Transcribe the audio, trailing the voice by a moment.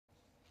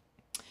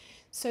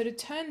So to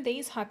turn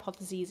these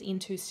hypotheses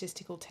into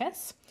statistical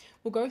tests,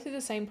 we'll go through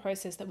the same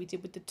process that we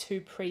did with the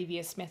two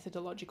previous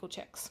methodological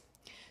checks.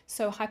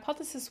 So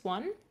hypothesis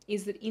 1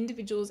 is that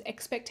individuals'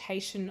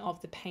 expectation of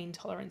the pain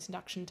tolerance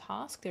induction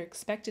task, their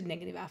expected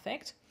negative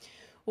affect,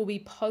 will be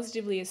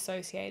positively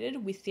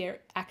associated with their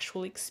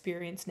actual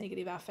experienced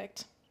negative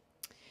affect.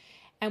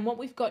 And what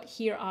we've got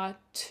here are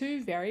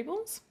two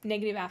variables,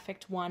 negative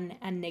affect 1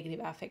 and negative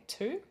affect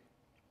 2.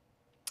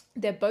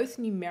 They're both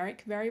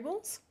numeric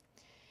variables.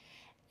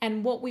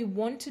 And what we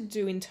want to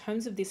do in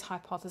terms of this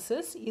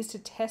hypothesis is to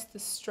test the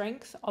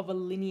strength of a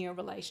linear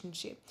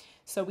relationship.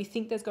 So we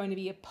think there's going to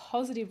be a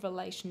positive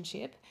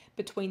relationship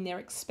between their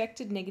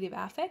expected negative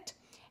affect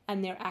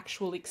and their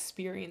actual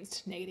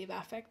experienced negative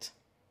affect.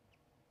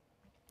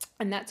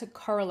 And that's a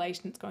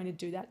correlation that's going to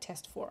do that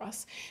test for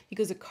us,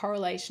 because a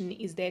correlation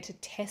is there to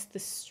test the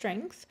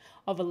strength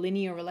of a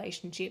linear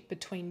relationship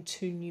between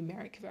two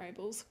numeric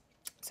variables.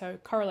 So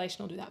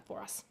correlation will do that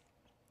for us.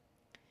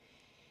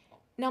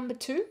 Number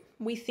 2,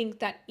 we think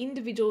that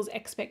individuals'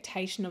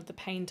 expectation of the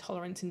pain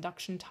tolerance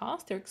induction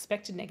task, their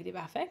expected negative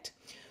affect,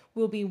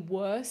 will be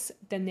worse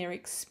than their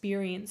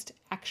experienced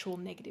actual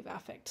negative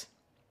affect.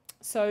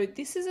 So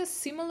this is a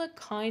similar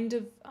kind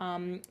of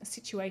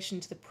situation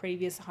to the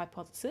previous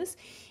hypothesis,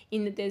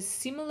 in that there's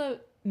similar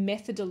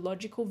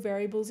methodological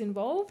variables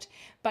involved,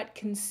 but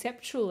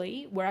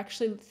conceptually we're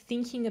actually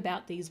thinking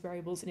about these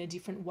variables in a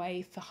different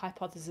way for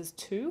hypothesis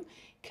 2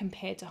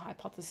 compared to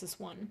hypothesis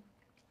 1.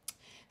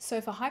 So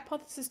for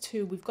hypothesis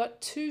 2, we've got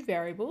two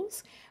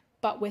variables,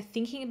 but we're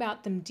thinking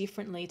about them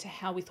differently to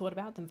how we thought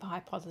about them for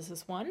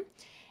hypothesis 1.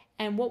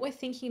 And what we're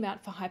thinking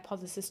about for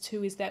hypothesis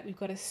 2 is that we've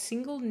got a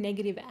single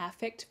negative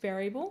affect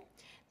variable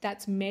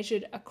that's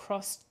measured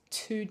across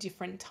two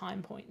different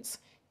time points,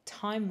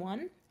 time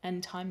 1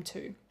 and time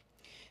 2.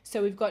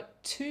 So we've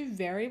got two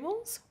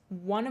variables,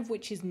 one of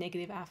which is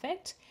negative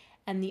affect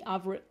and the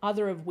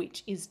other of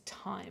which is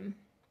time.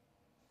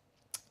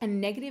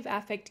 And negative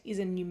affect is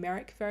a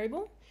numeric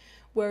variable,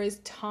 whereas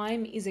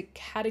time is a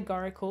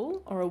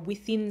categorical or a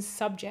within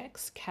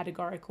subjects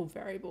categorical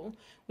variable.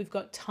 We've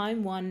got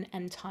time 1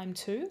 and time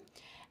 2,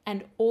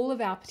 and all of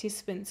our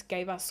participants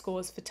gave us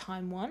scores for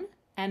time 1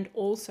 and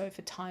also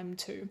for time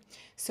 2.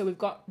 So we've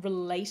got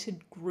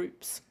related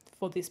groups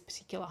for this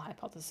particular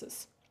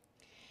hypothesis.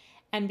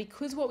 And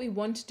because what we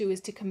want to do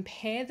is to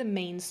compare the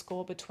mean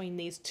score between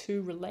these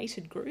two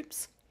related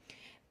groups,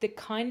 the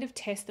kind of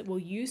test that we'll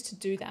use to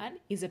do that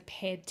is a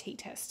paired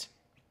t-test.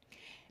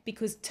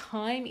 Because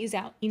time is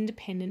our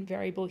independent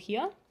variable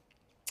here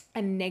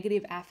and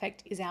negative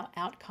affect is our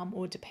outcome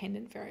or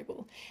dependent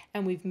variable.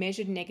 And we've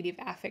measured negative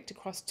affect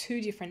across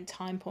two different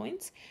time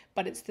points,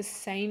 but it's the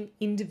same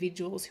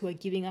individuals who are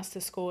giving us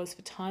the scores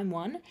for time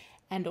 1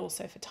 and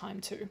also for time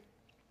 2.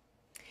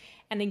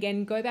 And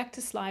again, go back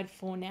to slide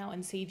 4 now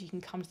and see if you can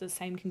come to the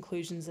same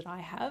conclusions that I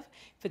have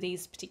for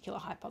these particular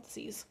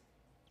hypotheses.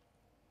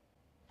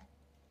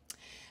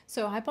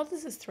 So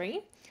hypothesis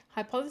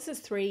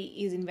 3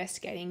 is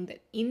investigating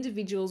that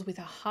individuals with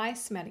a high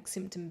somatic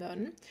symptom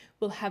burden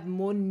will have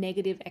more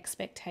negative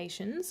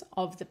expectations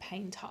of the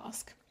pain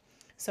task.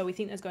 So we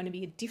think there's going to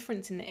be a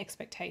difference in the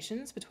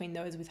expectations between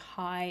those with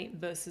high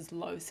versus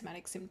low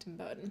somatic symptom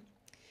burden.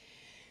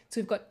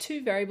 So we've got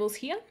two variables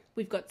here.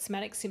 We've got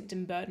somatic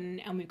symptom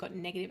burden and we've got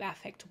negative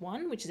affect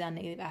 1, which is our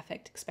negative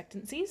affect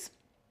expectancies.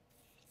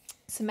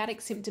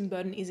 Somatic symptom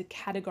burden is a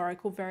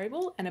categorical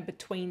variable and a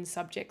between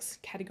subjects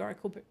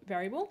categorical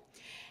variable,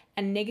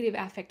 and negative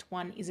affect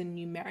 1 is a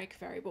numeric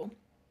variable.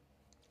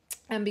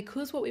 And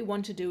because what we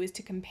want to do is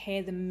to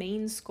compare the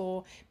mean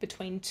score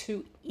between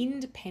two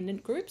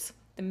independent groups,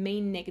 the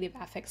mean negative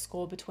affect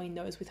score between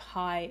those with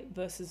high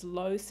versus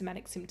low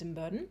somatic symptom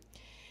burden,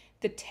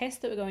 the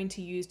test that we're going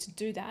to use to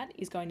do that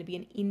is going to be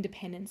an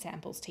independent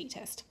samples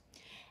t-test.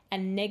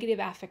 And negative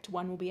affect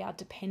 1 will be our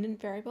dependent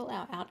variable,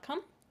 our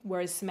outcome,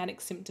 whereas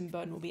somatic symptom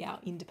burden will be our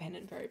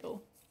independent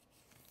variable.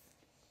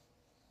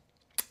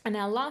 And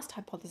our last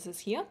hypothesis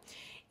here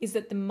is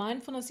that the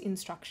mindfulness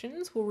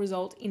instructions will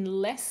result in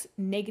less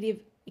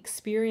negative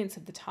experience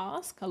of the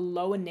task, a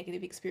lower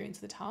negative experience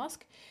of the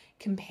task,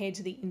 compared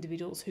to the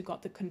individuals who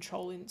got the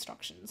control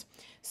instructions.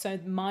 So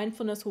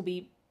mindfulness will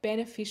be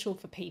beneficial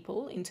for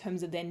people in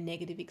terms of their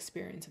negative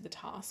experience of the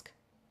task.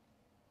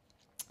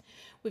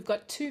 We've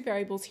got two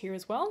variables here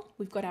as well.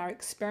 We've got our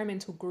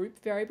experimental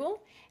group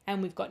variable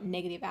and we've got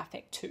negative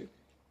affect 2.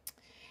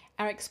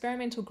 Our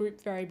experimental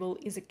group variable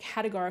is a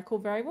categorical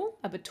variable,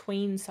 a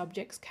between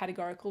subjects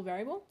categorical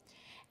variable,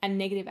 and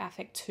negative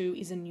affect 2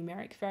 is a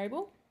numeric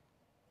variable.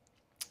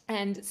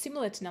 And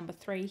similar to number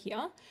 3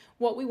 here,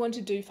 what we want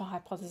to do for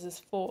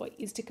hypothesis 4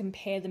 is to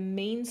compare the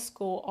mean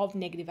score of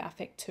negative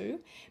affect 2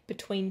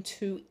 between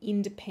two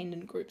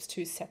independent groups,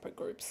 two separate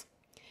groups.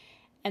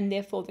 And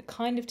therefore the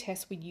kind of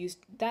test we'd use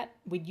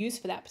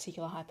for that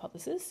particular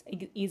hypothesis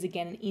is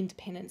again an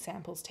independent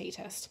samples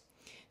t-test.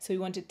 So we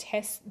want to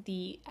test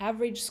the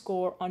average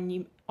score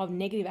of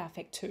negative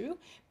affect 2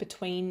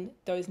 between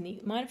those in the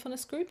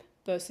mindfulness group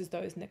versus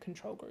those in the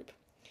control group.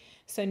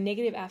 So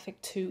negative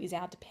affect 2 is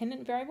our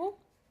dependent variable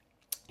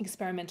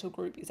experimental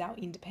group is our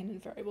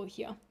independent variable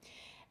here.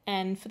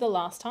 And for the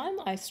last time,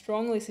 I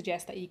strongly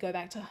suggest that you go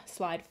back to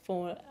slide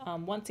 4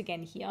 once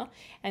again here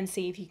and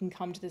see if you can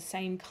come to the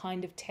same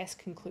kind of test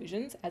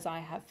conclusions as I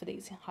have for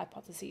these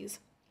hypotheses.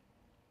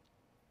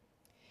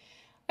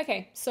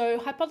 Okay, so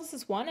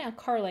hypothesis 1, our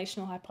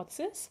correlational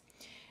hypothesis.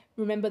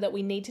 Remember that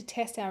we need to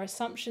test our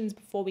assumptions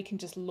before we can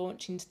just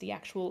launch into the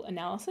actual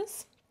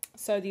analysis.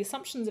 So the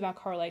assumptions of our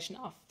correlation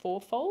are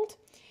fourfold.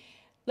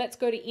 Let's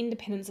go to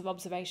independence of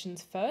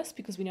observations first,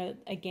 because we know,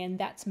 again,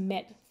 that's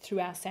met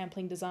through our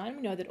sampling design.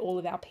 We know that all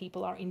of our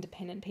people are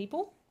independent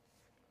people.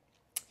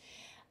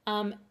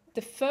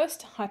 The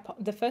first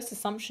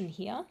assumption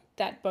here,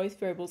 that both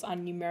variables are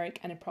numeric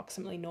and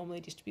approximately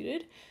normally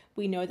distributed,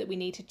 we know that we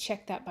need to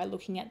check that by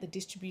looking at the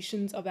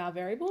distributions of our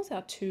variables,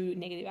 our two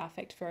negative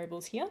affect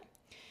variables here.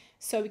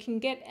 So we can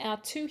get our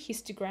two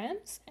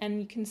histograms,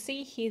 and you can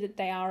see here that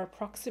they are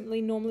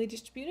approximately normally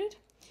distributed.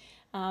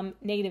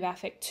 Negative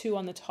affect 2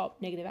 on the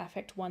top, negative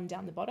affect 1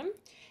 down the bottom.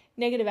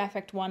 Negative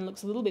affect 1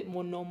 looks a little bit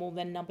more normal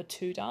than number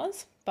 2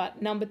 does,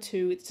 but number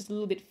 2, it's just a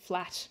little bit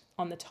flat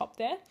on the top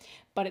there,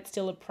 but it's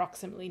still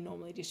approximately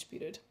normally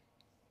distributed.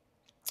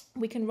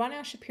 We can run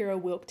our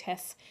Shapiro-Wilk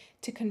tests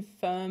to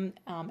confirm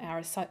our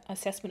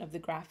assessment of the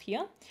graph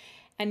here,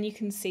 and you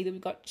can see that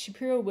we've got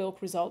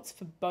Shapiro-Wilk results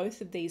for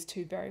both of these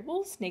two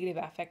variables, negative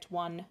affect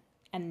 1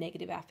 and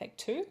negative affect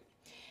 2.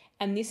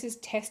 And this is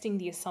testing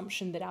the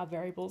assumption that our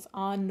variables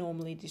are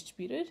normally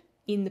distributed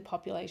in the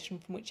population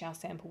from which our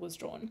sample was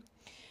drawn.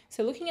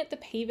 So looking at the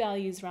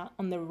p-values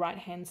on the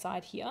right-hand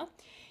side here,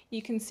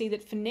 you can see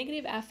that for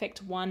negative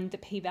affect 1, the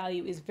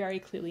p-value is very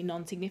clearly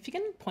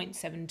non-significant,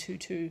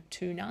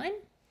 0.72229.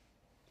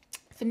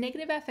 For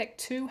negative affect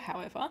 2,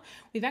 however,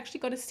 we've actually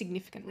got a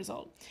significant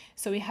result.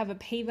 So we have a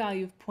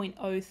p-value of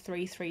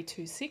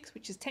 0.03326,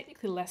 which is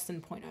technically less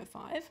than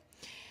 0.05.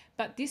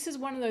 But this is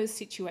one of those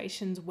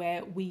situations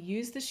where we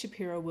use the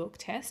Shapiro-Wilk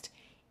test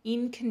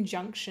in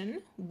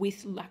conjunction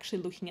with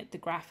actually looking at the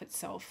graph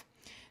itself.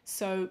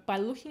 So by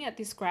looking at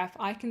this graph,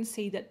 I can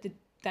see that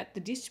the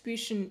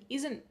distribution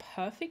isn't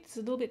perfect. It's a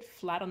little bit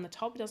flat on the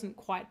top. It doesn't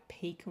quite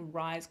peak and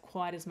rise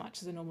quite as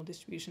much as a normal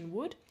distribution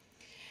would.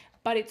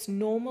 But it's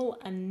normal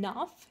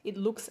enough. It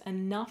looks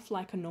enough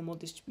like a normal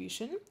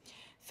distribution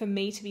for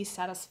me to be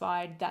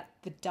satisfied that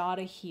the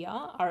data here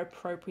are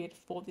appropriate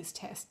for this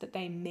test, that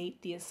they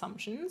meet the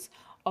assumptions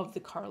of the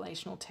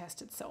correlational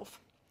test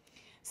itself.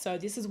 So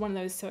this is one of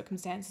those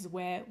circumstances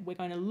where we're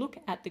going to look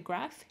at the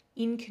graph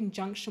in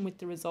conjunction with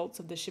the results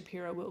of the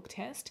Shapiro-Wilk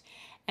test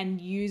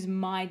and use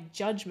my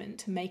judgment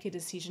to make a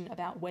decision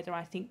about whether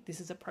I think this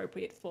is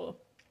appropriate for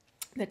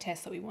the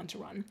test that we want to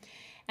run.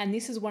 And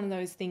this is one of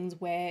those things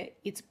where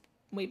it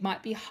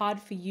might be hard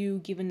for you,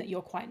 given that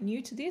you're quite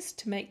new to this,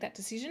 to make that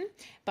decision.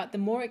 But the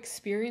more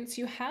experience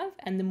you have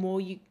and the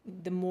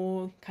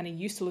more kind of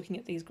used to looking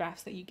at these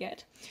graphs that you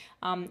get,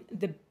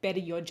 the better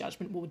your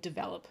judgment will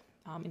develop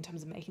in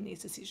terms of making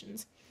these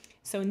decisions.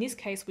 So in this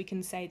case, we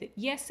can say that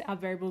yes, our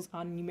variables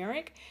are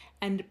numeric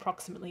and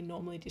approximately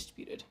normally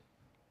distributed.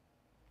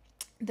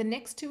 The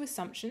next two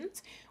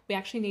assumptions, we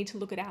actually need to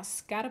look at our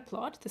scatter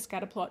plot, the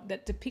scatter plot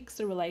that depicts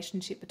the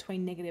relationship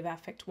between negative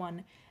affect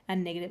 1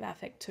 and negative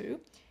affect 2,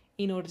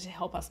 in order to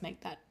help us make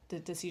the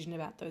decision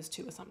about those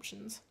two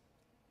assumptions.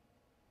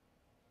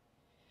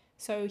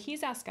 So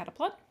here's our scatter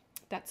plot.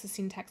 That's the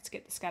syntax to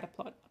get the scatter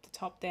plot up the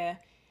top there,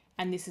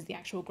 and this is the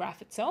actual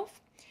graph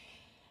itself.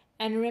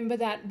 And remember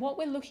that what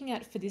we're looking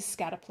at for this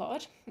scatter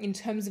plot in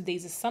terms of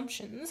these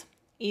assumptions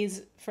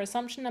is, for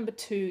assumption number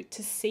 2,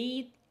 to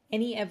see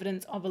any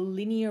evidence of a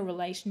linear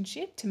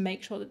relationship, to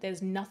make sure that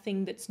there's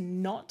nothing that's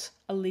not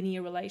a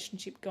linear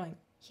relationship going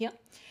here.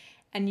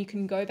 And you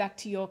can go back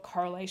to your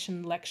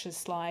correlation lecture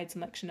slides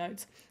and lecture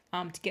notes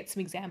to get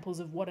some examples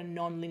of what a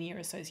non-linear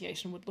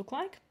association would look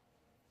like.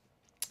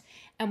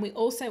 And we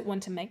also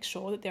want to make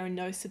sure that there are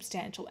no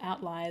substantial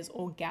outliers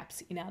or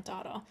gaps in our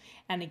data.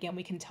 And again,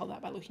 we can tell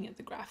that by looking at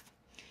the graph.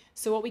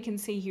 So what we can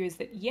see here is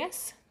that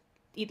yes,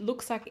 it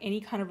looks like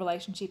any kind of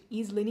relationship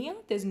is linear.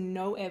 There's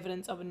no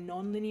evidence of a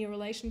non-linear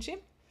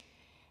relationship.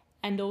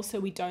 And also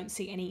we don't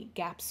see any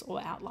gaps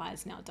or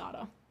outliers in our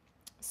data.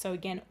 So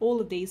again,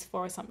 all of these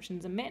 4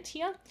 assumptions are met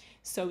here,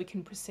 so we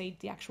can proceed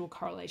the actual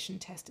correlation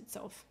test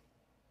itself.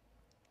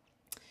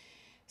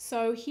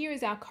 So here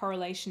is our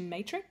correlation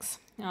matrix,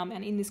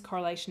 and in this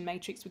correlation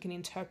matrix, we can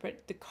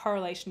interpret the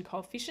correlation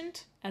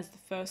coefficient as the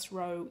first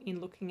row in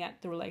looking at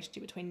the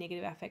relationship between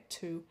negative affect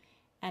 2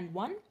 and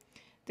 1,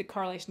 the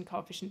correlation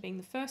coefficient being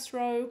the first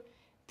row,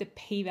 the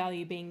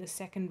p-value being the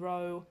second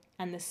row,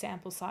 and the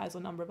sample size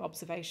or number of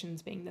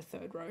observations being the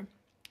third row.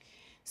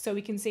 So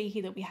we can see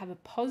here that we have a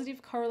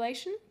positive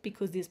correlation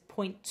because this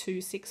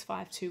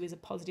 0.2652 is a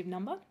positive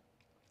number.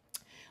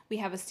 We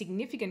have a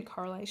significant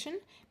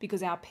correlation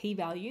because our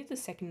p-value, the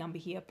second number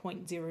here,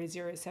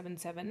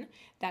 0.0077,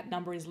 that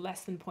number is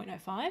less than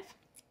 0.05.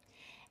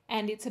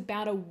 And it's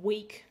about a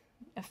weak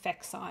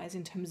effect size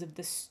in terms of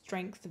the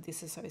strength of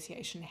this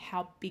association,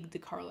 how big the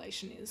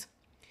correlation is.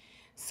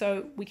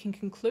 So we can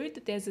conclude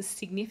that there's a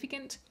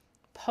significant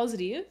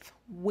positive,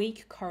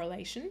 weak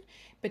correlation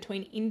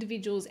between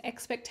individuals'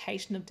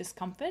 expectation of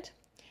discomfort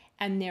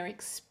and their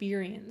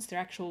experience, their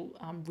actual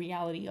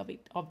reality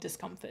of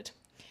discomfort.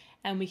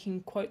 And we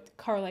can quote the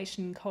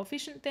correlation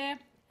coefficient there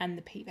and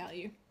the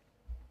p-value.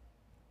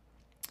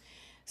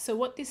 So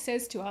what this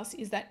says to us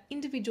is that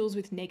individuals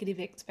with negative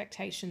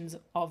expectations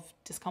of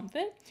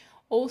discomfort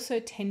also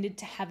tended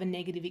to have a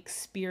negative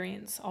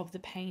experience of the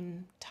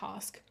pain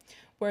task,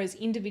 whereas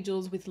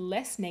individuals with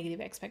less negative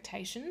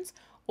expectations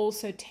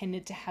also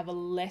tended to have a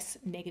less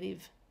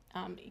negative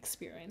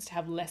experience, to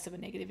have less of a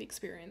negative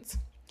experience.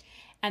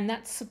 And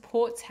that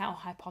supports our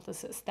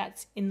hypothesis.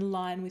 That's in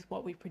line with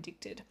what we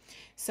predicted.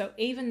 So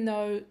even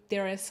though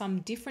there are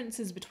some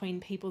differences between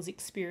people's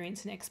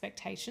experience and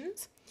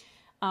expectations,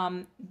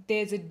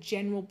 there's a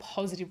general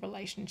positive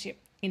relationship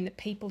in that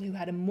people who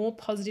had a more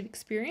positive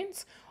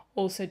experience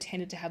also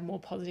tended to have more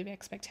positive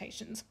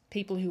expectations.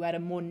 People who had a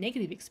more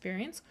negative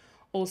experience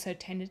also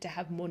tended to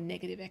have more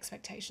negative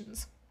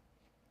expectations.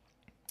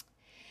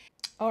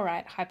 All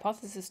right,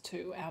 hypothesis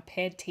 2, our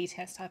paired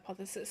t-test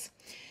hypothesis.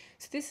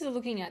 So this is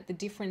looking at the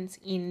difference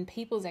in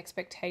people's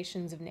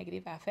expectations of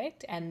negative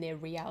affect and their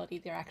reality,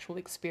 their actual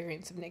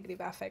experience of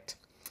negative affect.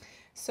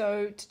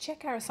 So to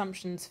check our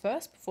assumptions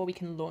first before we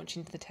can launch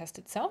into the test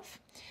itself,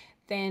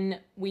 then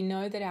we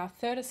know that our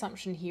third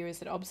assumption here is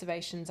that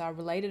observations are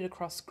related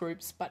across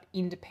groups but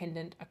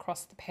independent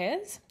across the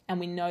pairs, and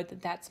we know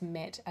that that's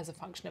met as a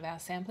function of our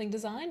sampling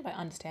design by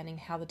understanding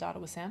how the data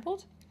was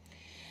sampled.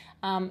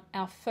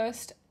 Our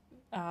first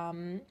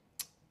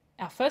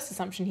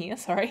assumption here,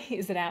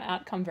 is that our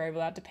outcome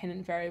variable, our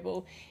dependent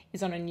variable,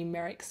 is on a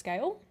numeric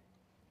scale.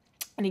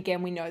 And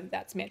again, we know that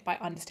that's met by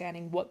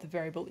understanding what the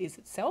variable is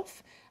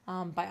itself,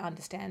 by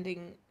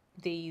understanding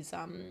these,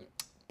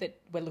 that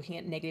we're looking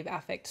at negative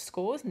affect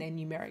scores and their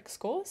numeric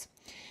scores.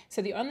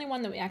 So the only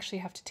one that we actually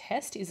have to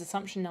test is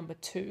assumption number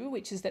 2,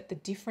 which is that the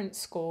different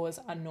scores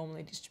are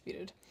normally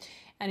distributed.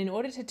 And in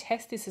order to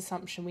test this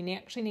assumption, we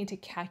actually need to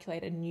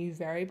calculate a new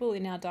variable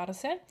in our data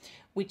set,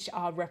 which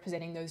are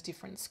representing those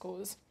different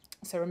scores.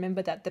 So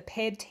remember that the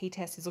paired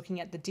t-test is looking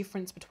at the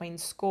difference between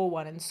score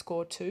 1 and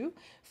score 2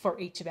 for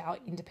each of our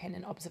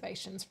independent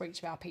observations, for each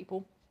of our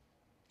people.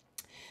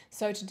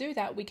 So to do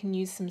that, we can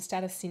use some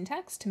status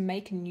syntax to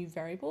make a new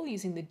variable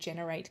using the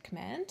generate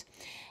command.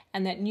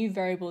 And that new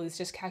variable is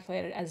just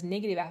calculated as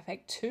negative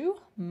affect 2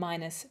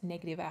 minus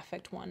negative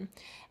affect 1.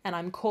 And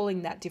I'm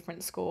calling that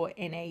different score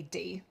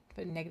NAD,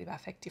 for negative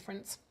affect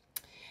difference.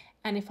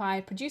 And if I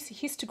produce a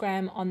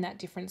histogram on that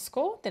different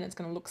score, then it's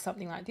going to look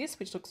something like this,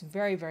 which looks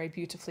very, very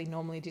beautifully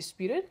normally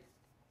distributed.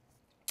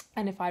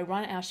 And if I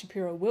run our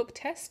Shapiro-Wilk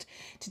test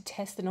to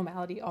test the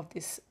normality of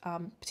this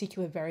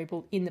particular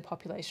variable in the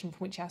population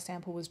from which our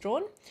sample was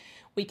drawn,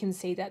 we can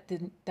see that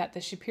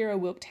the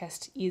Shapiro-Wilk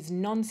test is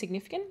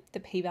non-significant. The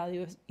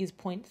p-value is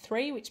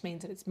 0.3, which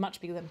means that it's much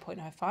bigger than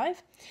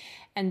 0.05.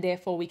 And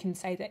therefore we can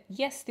say that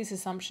yes, this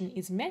assumption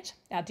is met.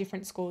 Our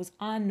different scores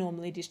are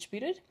normally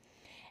distributed.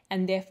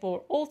 And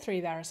therefore all three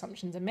of our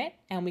assumptions are met,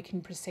 and we can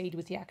proceed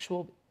with the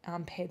actual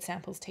paired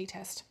samples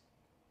t-test.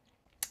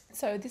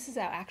 So this is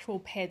our actual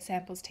paired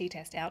samples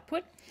t-test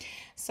output.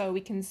 So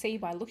we can see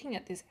by looking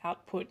at this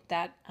output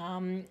that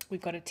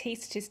we've got a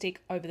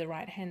t-statistic over the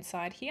right-hand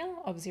side here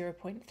of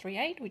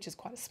 0.38, which is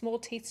quite a small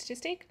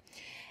t-statistic.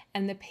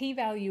 And the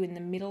p-value in the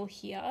middle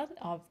here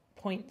of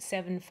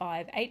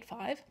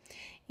 0.7585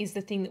 is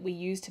the thing that we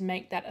use to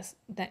make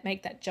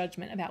that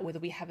judgment about whether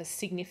we have a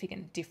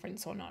significant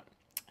difference or not.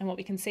 And what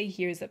we can see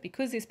here is that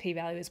because this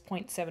p-value is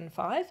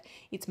 0.75,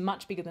 it's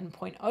much bigger than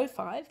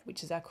 0.05,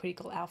 which is our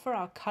critical alpha,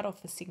 our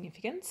cutoff for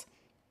significance.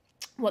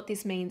 What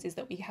this means is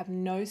that we have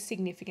no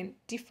significant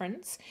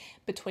difference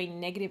between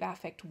negative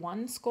affect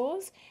 1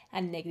 scores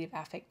and negative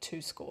affect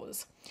 2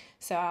 scores.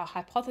 So our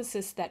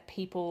hypothesis that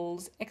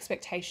people's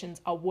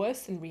expectations are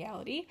worse than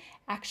reality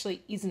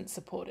actually isn't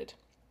supported.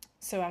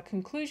 So our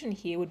conclusion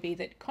here would be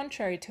that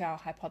contrary to our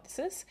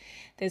hypothesis,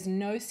 there's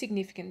no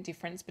significant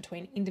difference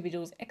between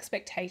individuals'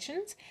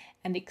 expectations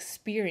and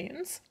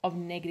experience of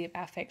negative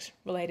affect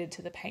related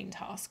to the pain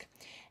task.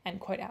 And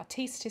quote our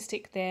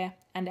t-statistic there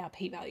and our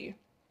p-value.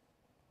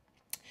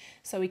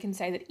 So we can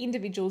say that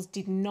individuals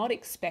did not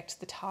expect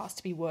the task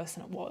to be worse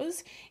than it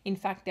was. In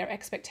fact, their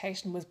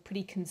expectation was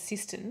pretty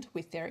consistent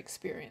with their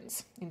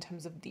experience in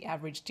terms of the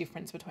average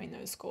difference between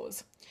those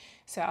scores.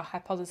 So our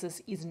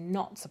hypothesis is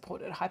not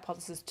supported.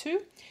 Hypothesis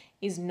 2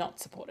 is not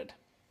supported.